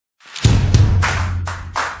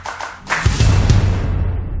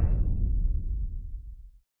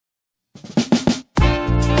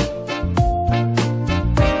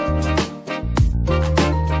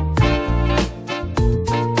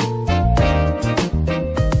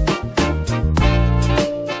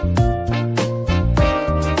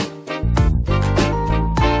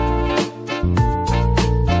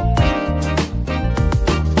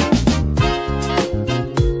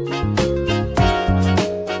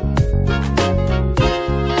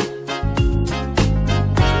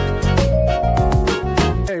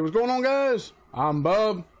I'm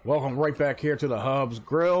Bub. Welcome right back here to the Hub's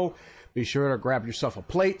Grill. Be sure to grab yourself a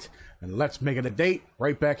plate and let's make it a date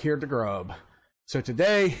right back here at the Grub. So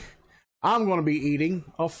today, I'm going to be eating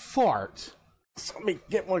a fart. So let me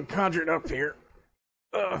get one conjured up here.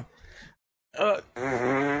 Oh,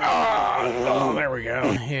 there we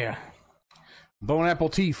go. Yeah. Bone apple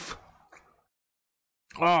teeth.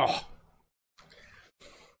 Oh.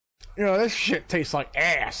 You know, this shit tastes like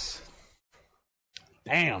ass.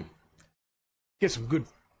 Damn. Get some good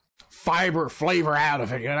fiber flavor out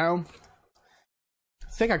of it, you know?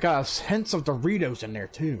 I think I got a hint of Doritos in there,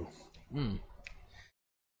 too.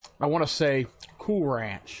 I want to say Cool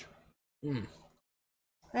Ranch. With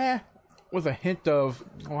a hint of,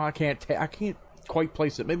 well, I can't quite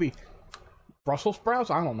place it. Maybe Brussels sprouts?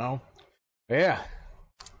 I don't know. Yeah,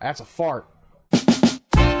 that's a fart.